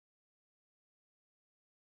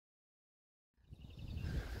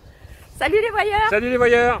Salut les voyeurs! Salut les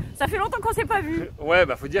voyeurs! Ça fait longtemps qu'on s'est pas vu. Ouais,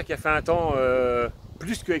 bah faut dire qu'il a fait un temps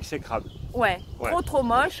plus que exécrable. Ouais, trop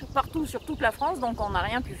moche, partout sur toute la France, donc on n'a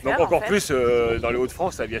rien pu faire. Donc encore plus dans les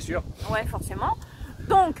Hauts-de-France, ça bien sûr. Ouais, forcément.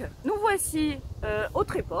 Donc, nous voici au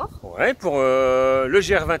Tréport. Ouais, pour le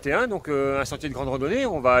GR21, donc un sentier de grande randonnée.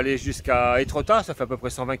 On va aller jusqu'à Étretat, ça fait à peu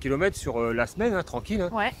près 120 km sur la semaine, hein, tranquille.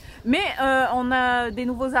 Hein. Ouais, mais on a des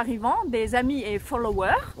nouveaux arrivants, des amis et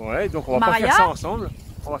followers. Ouais, donc on va pas faire ça ensemble.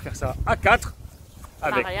 On va faire ça à 4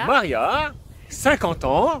 avec Maria, 50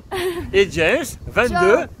 ans, et James,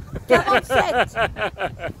 22. 47.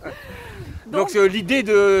 Donc l'idée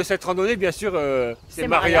de cette randonnée, bien sûr, c'est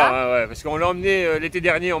Maria, hein, ouais, parce qu'on l'a emmenée l'été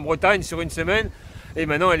dernier en Bretagne sur une semaine, et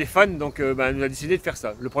maintenant elle est fan, donc elle nous a décidé de faire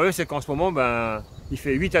ça. Le problème c'est qu'en ce moment, il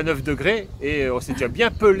fait 8 à 9 degrés, et on s'est déjà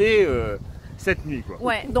bien pelé cette nuit, quoi.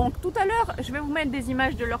 Ouais, donc tout à l'heure, je vais vous mettre des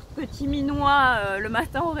images de leur petit minois le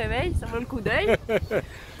matin au réveil, ça vaut le coup d'œil.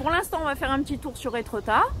 Pour l'instant, on va faire un petit tour sur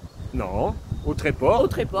Étretat. Non, au Tréport. Au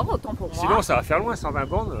Tréport, autant pour moi. Sinon, ça va faire loin, 120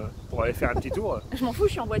 bornes pour aller faire un petit tour. Je m'en fous,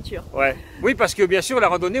 je suis en voiture. Ouais. Oui, parce que bien sûr, la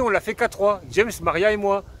randonnée, on l'a fait qu'à 3. James, Maria et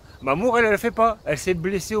moi. Mamour, elle ne la fait pas. Elle s'est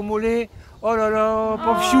blessée au mollet. Oh là là,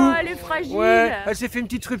 pauvre chou. Elle est fragile. Ouais, elle s'est fait une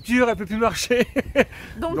petite rupture, elle ne peut plus marcher.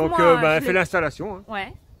 Donc moi, elle fait l'installation. Hein.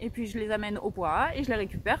 Ouais. Et puis je les amène au point A et je les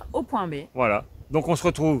récupère au point B. Voilà. Donc on se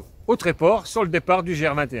retrouve au Tréport sur le départ du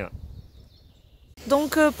GR21.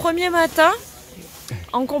 Donc premier matin,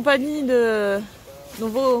 en compagnie de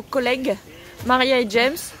vos collègues, Maria et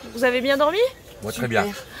James. Vous avez bien dormi? Moi très bien.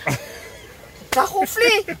 T'as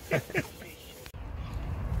ronflé?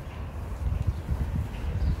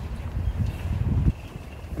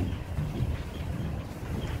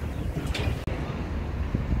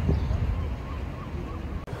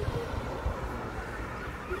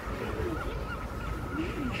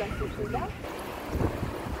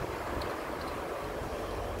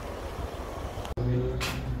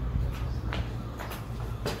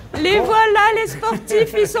 Les voilà les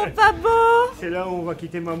sportifs, ils sont pas beaux. C'est là où on va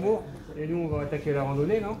quitter Mamour et nous on va attaquer la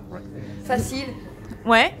randonnée, non? Facile.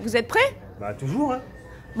 Ouais, vous êtes prêts? Bah toujours, hein.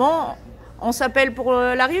 Bon, on s'appelle pour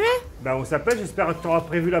l'arrivée? Bah on s'appelle, j'espère que tu auras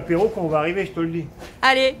prévu l'apéro quand on va arriver, je te le dis.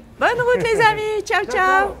 Allez, bonne route les amis, ciao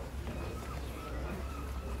ciao.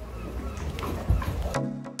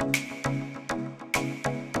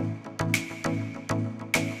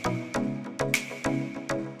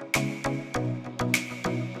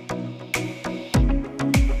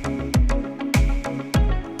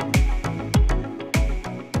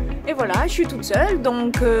 Et voilà, je suis toute seule,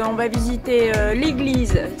 donc on va visiter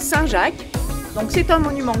l'église Saint-Jacques. Donc c'est un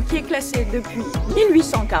monument qui est classé depuis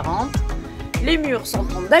 1840. Les murs sont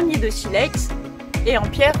en damier de silex et en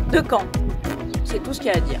pierre de Caen. C'est tout ce qu'il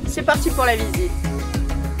y a à dire. C'est parti pour la visite.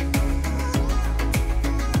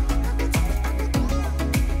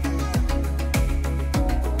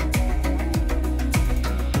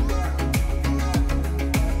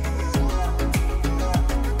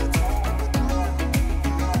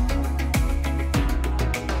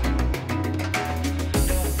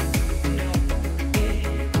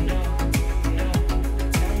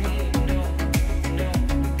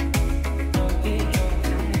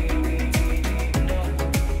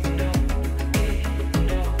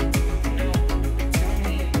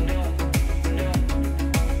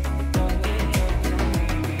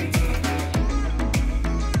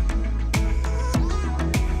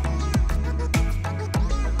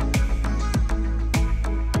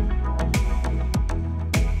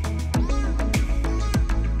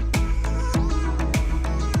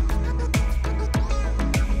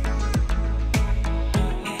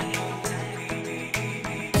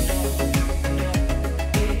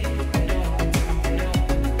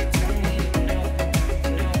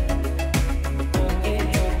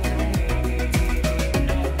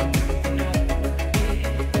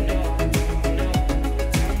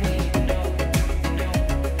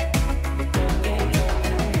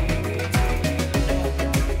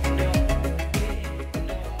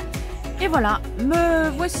 Et voilà,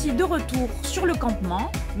 me voici de retour sur le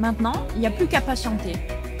campement. Maintenant, il n'y a plus qu'à patienter.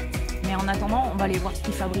 Mais en attendant, on va aller voir ce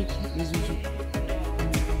qu'ils fabriquent, les zouzous.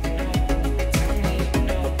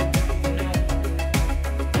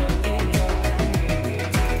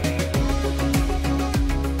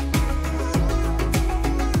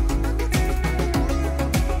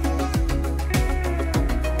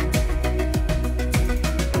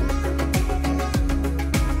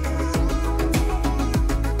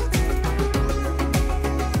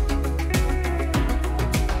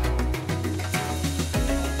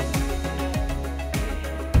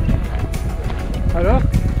 Alors,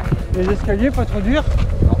 les escaliers pas trop durs?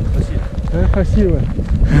 Non, facile. Ouais, facile,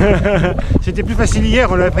 ouais. C'était plus facile hier,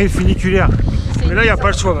 on avait pris le funiculaire. Mais là, il n'y a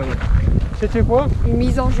pas le choix maintenant. C'était quoi? Une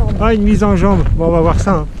mise en jambe. Ah, une mise en jambe. Bon, on va voir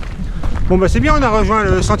ça. Hein. Bon, bah c'est bien, on a rejoint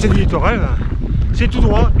le sentier du littoral. C'est tout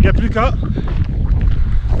droit, il n'y a plus qu'à.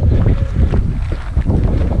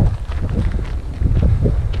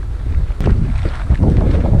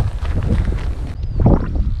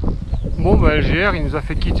 Bon, bah LGR, il nous a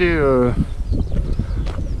fait quitter le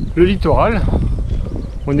littoral.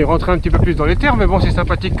 On est rentré un petit peu plus dans les terres, mais bon, c'est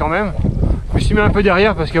sympathique quand même. Je me suis mis un peu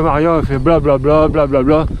derrière parce que Maria fait blablabla,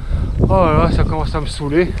 blablabla. Oh là là, ça commence à me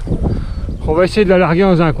saouler. On va essayer de la larguer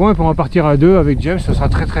dans un coin pour en partir à deux avec James, ce sera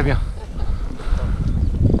très très bien.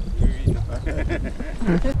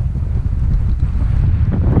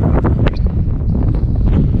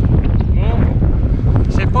 Bon,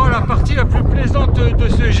 c'est pas la partie la plus plaisante de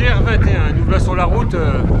ce GR21. Nous voilà sur la route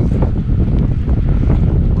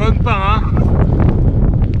comme pas, hein.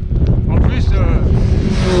 En plus,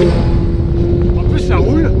 ça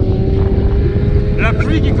roule. La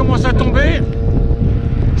pluie qui commence à tomber.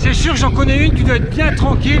 C'est sûr que j'en connais une qui doit être bien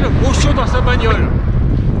tranquille, au chaud dans sa bagnole.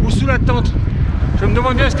 Ou sous la tente. Je me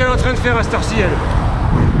demande bien ce qu'elle est en train de faire à cette heure-ci, elle.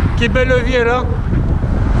 Quelle belle vie elle a.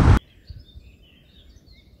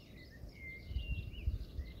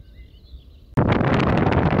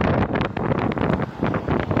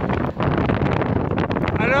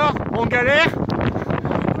 Alors, on galère?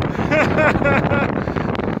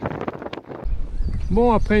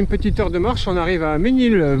 Bon, après une petite heure de marche, on arrive à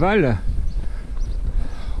Ménilval.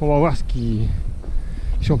 On va voir si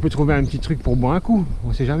on peut trouver un petit truc pour boire un coup,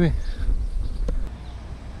 on sait jamais.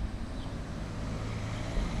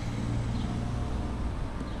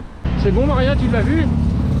 C'est bon Maria, tu l'as vu?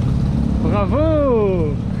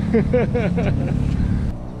 Bravo.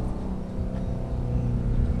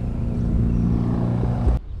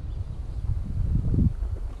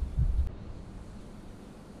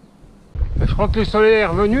 Je crois que le soleil est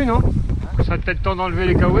revenu, non? Ça serait peut-être temps d'enlever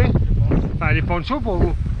les kawaii. Enfin, les ponchos pour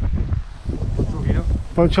vous.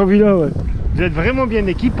 Pancho Villa, ouais. Vous êtes vraiment bien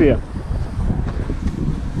équipés. Hein.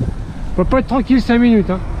 On peut pas être tranquille 5 minutes.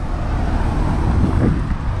 Hein.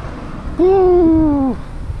 Ouh.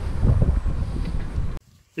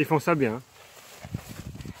 Ils font ça bien. Hein.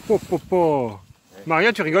 Oh, oh, oh. Ouais.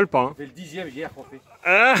 Maria, tu rigoles pas. Hein. C'est le 10e hier qu'on fait.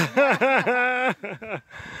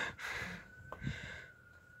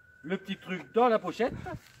 Le petit truc dans la pochette.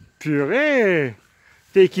 Purée.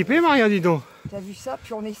 T'es équipé Maria, dis donc. T'as vu ça?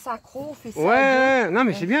 Puis on est synchro, on fait ça. Ouais, non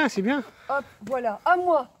mais c'est bien, c'est bien. Hop, voilà, à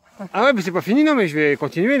moi. Ah ouais, mais c'est pas fini, non mais je vais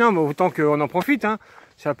continuer, non mais autant qu'on en profite. Hein.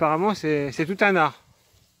 Ça, apparemment c'est tout un art.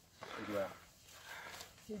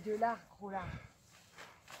 C'est de l'art, gros là.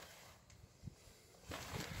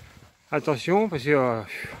 Attention, parce que...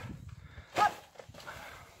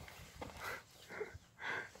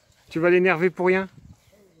 Tu vas l'énerver pour rien?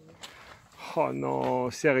 Oh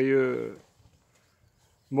non, sérieux.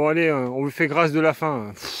 Bon allez, on lui fait grâce de la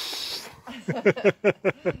fin.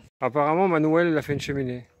 Apparemment Manuel elle a fait une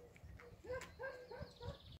cheminée.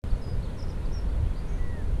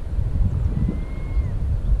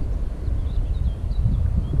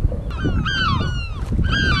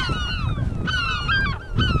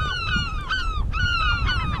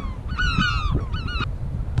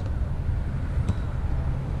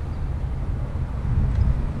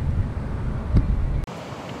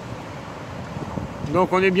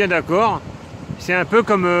 Donc on est bien d'accord, c'est un peu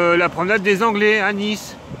comme la promenade des Anglais à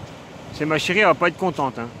Nice. C'est ma chérie, elle va pas être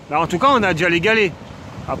contente. Hein. Là, en tout cas, on a déjà les galets.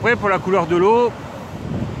 Après, pour la couleur de l'eau,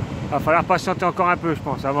 il va falloir patienter encore un peu, je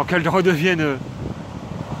pense, avant qu'elle redevienne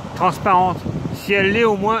transparente. Si elle l'est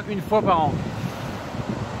au moins une fois par an.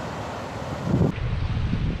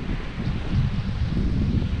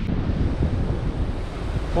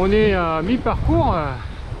 On est à mi-parcours.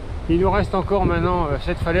 Il nous reste encore maintenant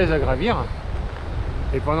cette falaise à gravir.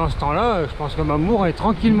 Et pendant ce temps-là, je pense que Mamour est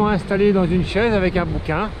tranquillement installé dans une chaise avec un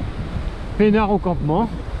bouquin, peinard au campement.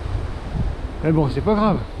 Mais bon, c'est pas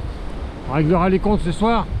grave. On réglera les comptes ce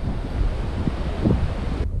soir.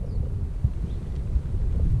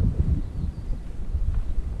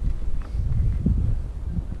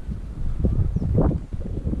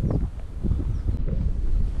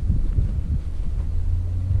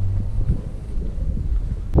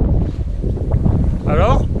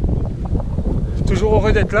 Alors ? Toujours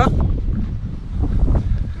heureux d'être là?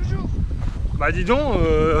 Toujours. Bah dis donc,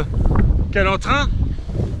 quel entrain!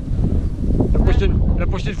 La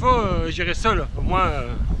prochaine fois, j'irai seul. Au moins,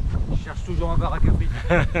 Je cherche toujours un baraque à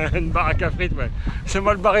frites. une baraque à frites, ouais. C'est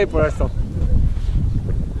mal barré pour l'instant.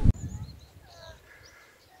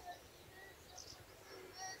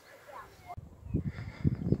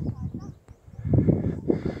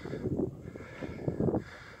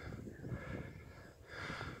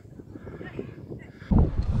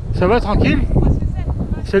 Ça va, tranquille?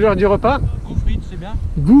 C'est l'heure du repas? Goût frites, c'est bien.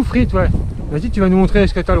 Goût frites, ouais. Vas-y, tu vas nous montrer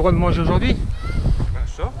ce que tu as le droit de manger aujourd'hui? Ben,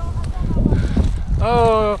 ça.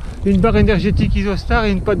 Oh, une barre énergétique Isostar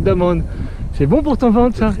et une pâte d'amande. C'est bon pour ton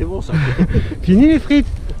ventre, ça? C'est bon, ça. Fini les frites.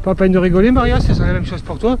 Pas peine de rigoler, Maria, ce sera la même chose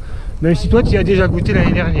pour toi. Même si toi, tu y as déjà goûté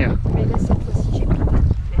l'année dernière. Mais là, cette fois-ci, j'ai pris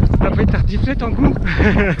T'as pris ta tartiflette en goût?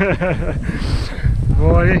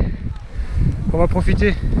 Bon, allez. On va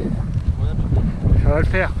profiter. Ça va le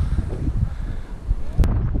faire.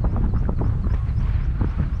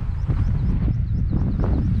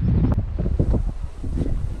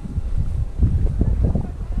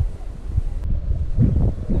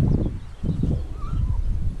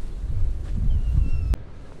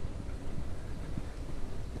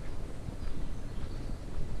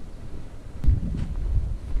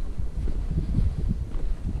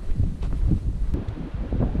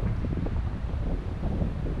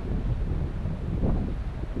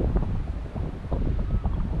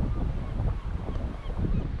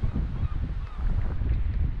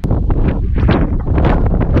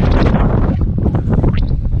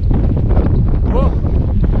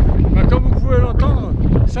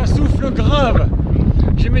 Grave.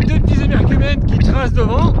 J'ai mes deux petits émergumènes qui tracent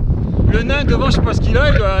devant. Le nain devant, je sais pas ce qu'il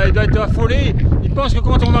a, il doit être affolé. Il pense que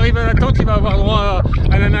quand on va arriver à la tente, il va avoir droit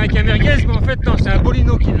à l'américain merguez, mais en fait non, c'est un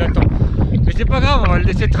bolino qui l'attend. Mais c'est pas grave, on va le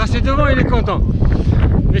laisser tracer devant, il est content.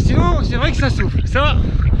 Mais sinon, c'est vrai que ça souffle. Ça,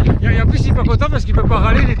 et en plus il est pas content parce qu'il peut pas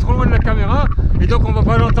râler, il est trop loin de la caméra, et donc on va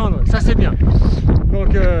pas l'entendre. Ça c'est bien.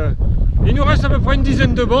 Donc il nous reste à peu près une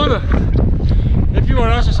dizaine de bandes. Et puis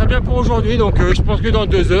voilà, ça sera bien pour aujourd'hui. Donc je pense que dans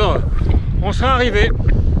 2 heures, on sera arrivé.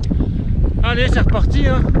 Allez, c'est reparti,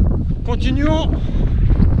 hein. Continuons.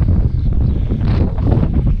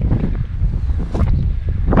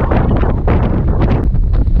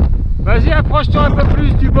 Vas-y, approche-toi un peu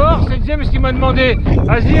plus du bord, c'est James qui m'a demandé.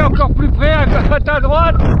 Vas-y, encore plus près, à ta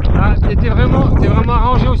droite. Ah, t'es vraiment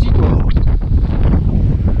arrangé aussi, toi.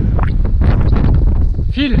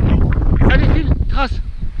 File. Allez, file, trace.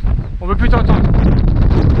 On veut plus t'entendre.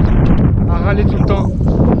 À râler tout le temps.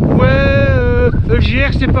 Ouais, le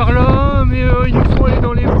GR c'est par là, mais il nous faut aller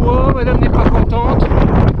dans les bois, madame n'est pas contente.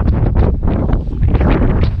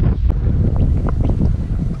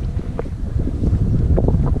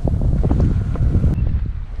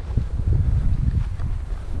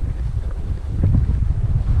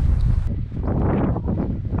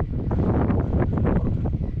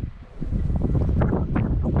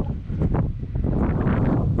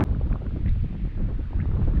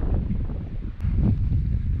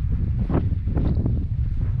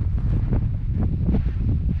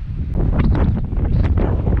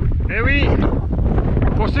 Eh oui,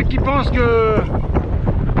 pour ceux qui pensent que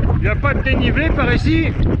il n'y a pas de dénivelé par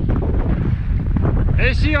ici,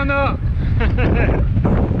 et ici il y en a.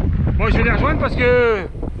 Moi je vais les rejoindre parce que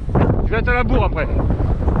je vais être à la bourre après.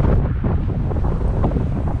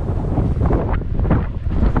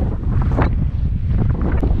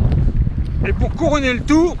 Et pour couronner le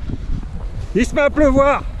tout, il se met à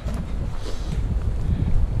pleuvoir.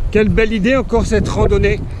 Quelle belle idée encore cette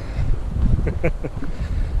randonnée.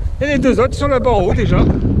 Et les deux autres sont là-bas en haut déjà.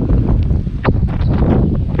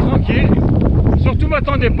 Tranquille. Surtout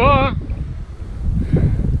m'attendez pas. Hein.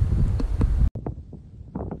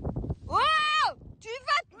 Oh, tu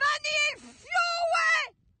vas te manif,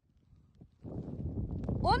 ouais.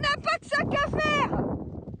 On n'a pas que ça qu'à faire.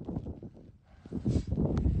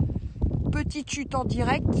 Petite chute en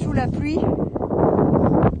direct sous la pluie.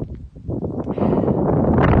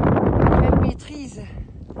 Quelle maîtrise.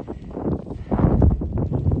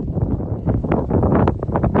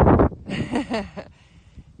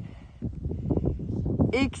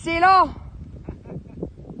 Excellent.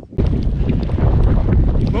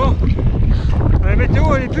 Bon, la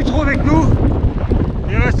météo elle est plus trop avec nous.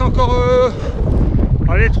 Il reste encore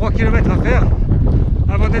allez, 3 km à faire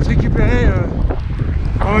avant d'être récupéré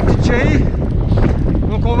par ma petite chérie.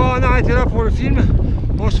 Donc on va en arrêter là pour le film.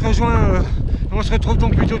 On se rejoint, on se retrouve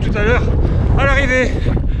donc plutôt tout à l'heure à l'arrivée.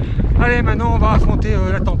 Allez, maintenant on va affronter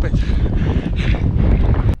la tempête.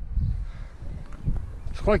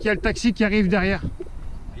 Je crois qu'il y a le taxi qui arrive derrière.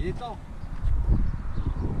 Il est temps.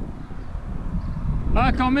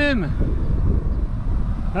 Ah, quand même.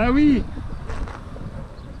 Ah oui.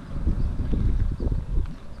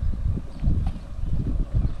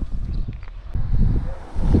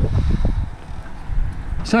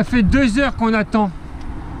 Ça fait 2 heures qu'on attend.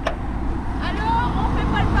 Alors, on fait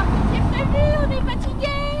pas le parcours qui est prévu, on est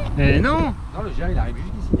fatigué. Eh non. Non, le GR il arrive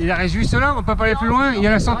jusqu'ici. Il arrive juste là, on peut pas aller plus loin. Il y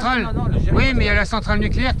a la centrale. Non, le GR, Oui, mais il y a la centrale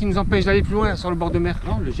nucléaire qui nous empêche d'aller plus loin sur le bord de mer.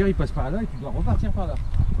 Non, le GR il passe par là et tu dois repartir par là.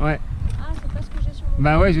 Ouais. Ah, c'est pas ce que j'ai sur le...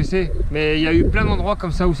 Bah ouais, je sais. Mais il y a eu plein d'endroits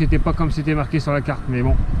comme ça où c'était pas comme c'était marqué sur la carte. Mais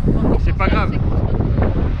bon, c'est pas grave.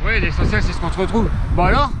 Oui, l'essentiel c'est ce qu'on se retrouve. Bon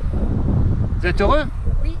alors, vous êtes heureux?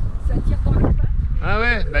 Oui, ça tire dans le pattes. Ah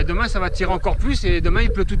ouais, bah demain ça va tirer encore plus et demain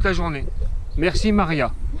il pleut toute la journée. Merci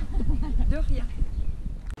Maria. De rien.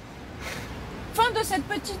 Fin de cette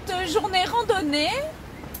petite journée randonnée.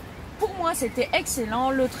 Pour moi, c'était excellent.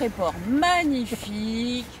 Le Tréport,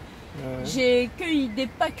 magnifique. J'ai cueilli des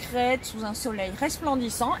pâquerettes sous un soleil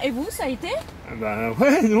resplendissant. Et vous, ça a été? Bah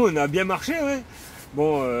ouais, nous on a bien marché, ouais.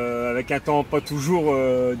 Bon, avec un temps pas toujours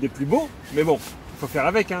des plus beaux, mais bon, il faut faire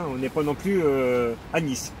avec, hein. On n'est pas non plus à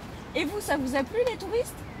Nice. Et vous, ça vous a plu, les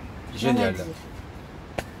touristes? Génial.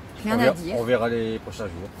 Rien à dire. On verra les prochains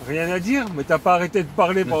jours. Rien à dire, mais t'as pas arrêté de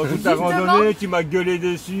parler pendant toute la randonnée, tu m'as gueulé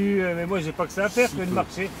dessus, mais moi j'ai pas que ça à faire que de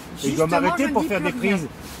marcher. Et je dois m'arrêter pour faire des prises.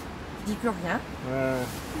 Je dis plus rien.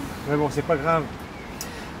 Mais bon, c'est pas grave.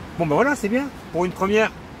 Bon ben voilà, c'est bien, pour une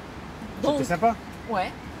première. Donc, C'était sympa.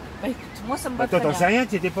 ouais. Bah écoute, moi ça me va Toi très t'en sais bien. rien,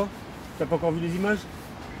 tu étais pas? T'as pas encore vu les images?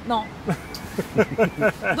 Non.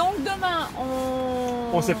 Donc demain,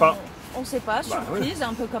 On sait pas. On sait pas, surprise, ouais.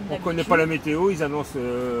 Un peu comme On d'habitude. connaît pas la météo, ils annoncent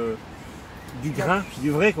du grain, du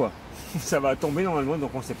vrai quoi. Ça va tomber normalement,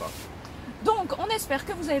 donc on sait pas. Donc on espère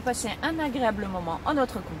que vous avez passé un agréable moment en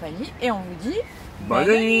notre compagnie et on vous dit Bonne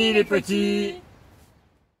nuit les petits.